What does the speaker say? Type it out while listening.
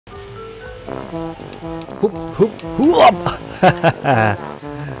Whoop, whoop, whoop.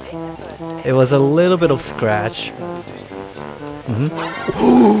 It was a little bit of scratch.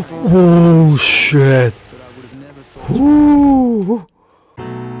 Oh shit! Ooh.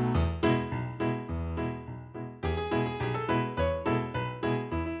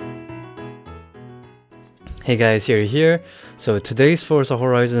 Hey guys, here. So today's Forza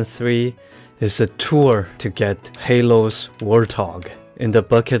Horizon 3 is a tour to get Halo's Warthog. In the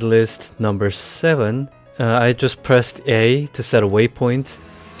bucket list number 7, I just pressed A to set a waypoint.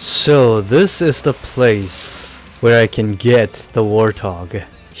 So this is the place where I can get the Warthog.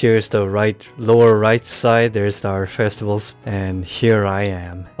 Here's the lower right side, there's our festivals, and here I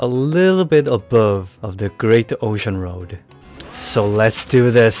am, a little bit above of the Great Ocean Road. So let's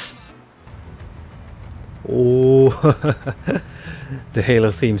do this. Oh, the Halo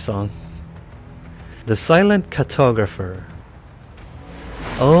theme song. The Silent Cartographer.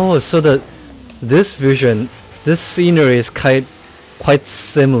 Oh, so this scenery is quite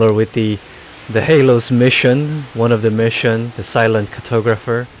similar with the Halo's mission, one of the mission, the Silent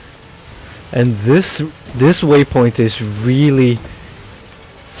Cartographer. And this waypoint is really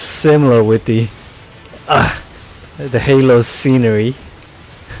similar with the Halo's scenery.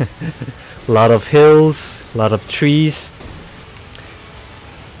 A lot of hills, a lot of trees.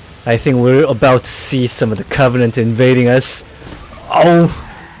 I think we're about to see some of the Covenant invading us. Oh!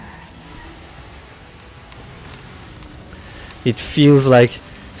 It feels like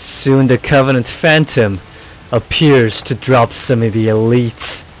soon the Covenant Phantom appears to drop some of the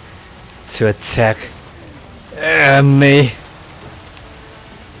elites to attack me.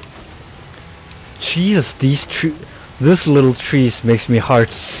 Jesus, this little trees makes me hard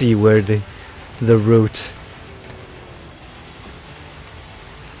to see where the route.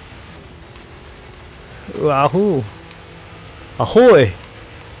 Wahoo! Ahoy!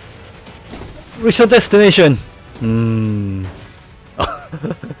 Reach your destination!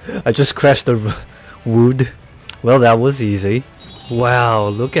 I just crashed the wood. Well, that was easy. Wow,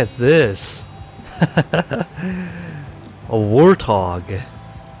 look at this. A Warthog.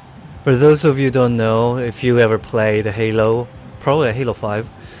 For those of you who don't know, if you ever played Halo, probably Halo 5,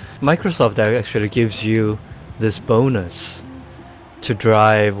 Microsoft actually gives you this bonus to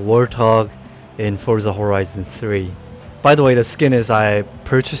drive Warthog in Forza Horizon 3. By the way, the skin is I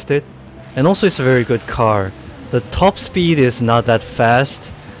purchased it, and also it's a very good car. The top speed is not that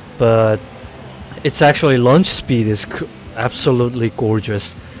fast, but its actually launch speed is absolutely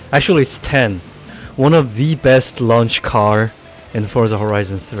gorgeous. Actually, it's 10. One of the best launch car in Forza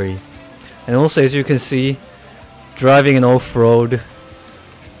Horizon 3. And also, as you can see, driving in off-road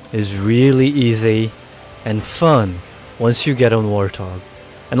is really easy and fun once you get on Warthog.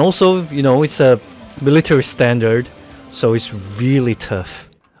 And also, you know, it's a military standard, so it's really tough.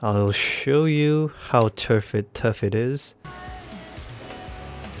 I'll show you how tough it is.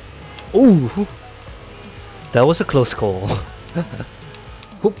 Ooh, that was a close call.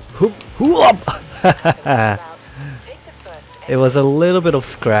 Hoop, hoop, hoop. It was a little bit of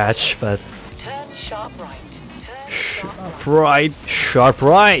scratch, but turn sharp right. Sharp right, sharp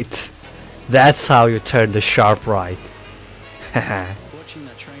right. That's how you turn the sharp right. Watching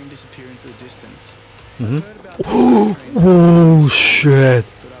that train disappear into the distance. Oh shit.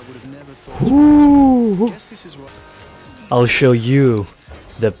 Ooh. I'll show you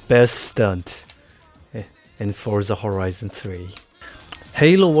the best stunt in Forza Horizon 3.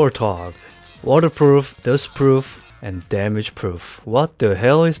 Halo Warthog. Waterproof, dustproof, and damage proof. What the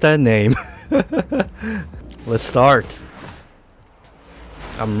hell is that name? Let's start.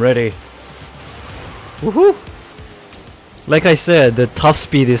 I'm ready. Woohoo! Like I said, the top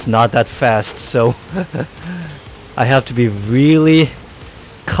speed is not that fast, so I have to be really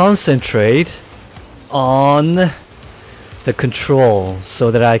concentrate on the control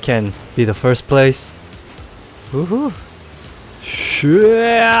so that I can be the first place. Woohoo!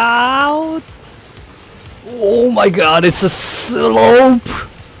 Shout! Oh my god, it's a slope!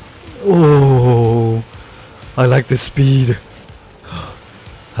 Oh, I like the speed.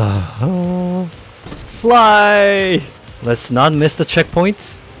 Fly! Let's not miss the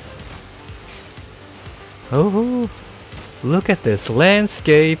checkpoint. Oh, look at this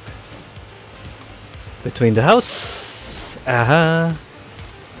landscape between the house.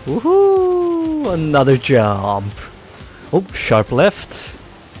 Woohoo! Another jump. Oh, sharp left.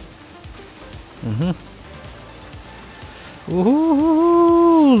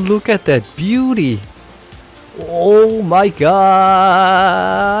 Ooh, look at that beauty. Oh my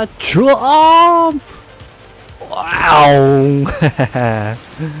god. Jump! Wow.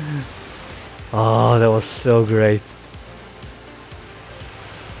 Oh, that was so great.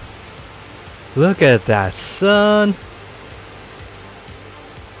 Look at that, son.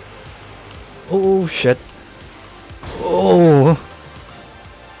 Oh shit. Oh,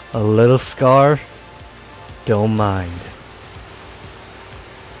 a little scar. Don't mind.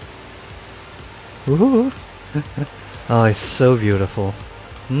 Ooh. Oh, it's so beautiful.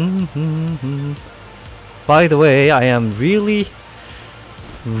 By the way, I am really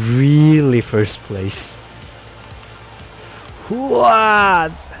first place.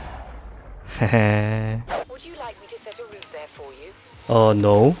 What? Would you like me to set a route there for you? Oh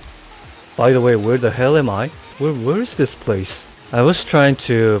no. By the way, where the hell am I? Where is this place? I was trying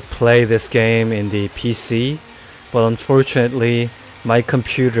to play this game in the PC, but unfortunately my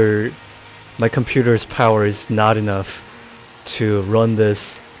computer's power is not enough to run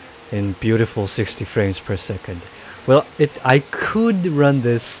this in beautiful 60 frames per second. Well, I could run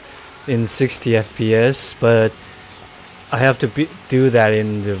this in 60 FPS, but I have to do that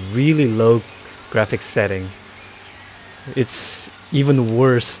in the really low graphics setting. It's even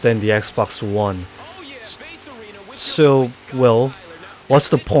worse than the Xbox One. So, well, what's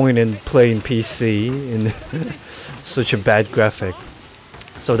the point in playing PC in such a bad graphic?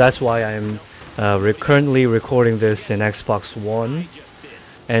 So that's why I'm currently recording this in Xbox One,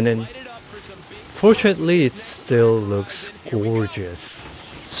 and then fortunately it still looks gorgeous,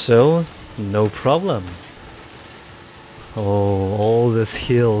 so no problem. Oh, all these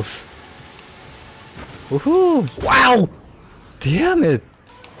hills. Woohoo! Wow! Damn it!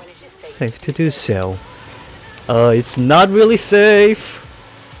 Safe to do so. It's not really safe.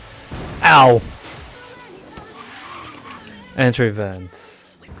 Ow! Entry vent.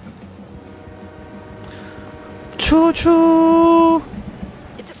 Choo choo!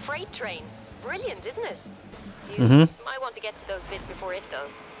 It's a freight train. Brilliant, isn't it? Mm-hmm. I want to get to those bits before it does.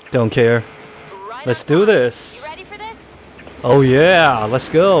 Don't care. Right Let's on do time. this. You ready for this? Oh yeah, let's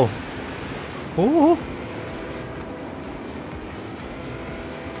go. Ooh.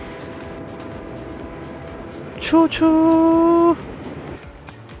 Choo choo.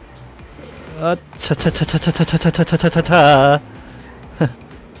 Ta ta ta ta ta ta ta ta ta ta ta ta.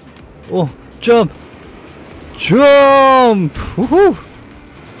 Oh, jump! Jump! Woohoo!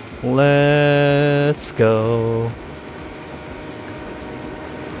 Let's go.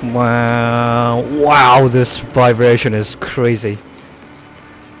 Wow! Wow! This vibration is crazy.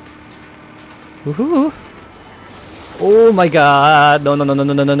 Woohoo! Oh my God! No! No! No! No!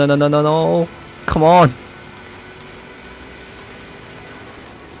 No! No! No! No! No! No! No! Come on!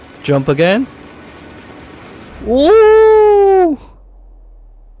 Jump again. Woo!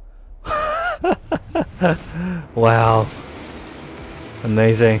 Wow.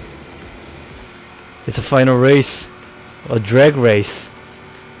 Amazing. It's a final race. A drag race.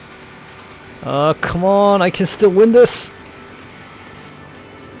 Come on, I can still win this.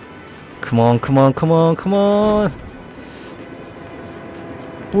 Come on, come on, come on, come on.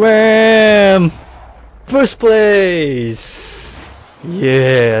 Wham! First place!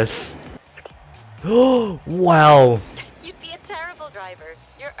 Yes. Oh, wow. You'd be a terrible driver.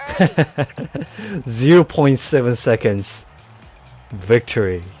 You're early. 0.7 seconds.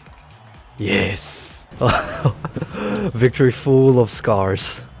 Victory. Yes. Victory full of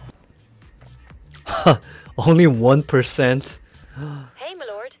scars. Only 1%. Hey, my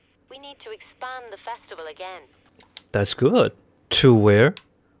lord. We need to expand the festival again. That's good. To where?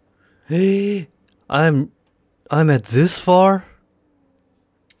 Hey, I'm at this far?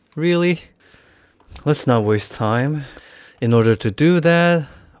 Really? Let's not waste time. In order to do that,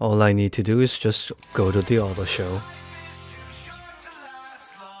 all I need to do is just go to the auto show.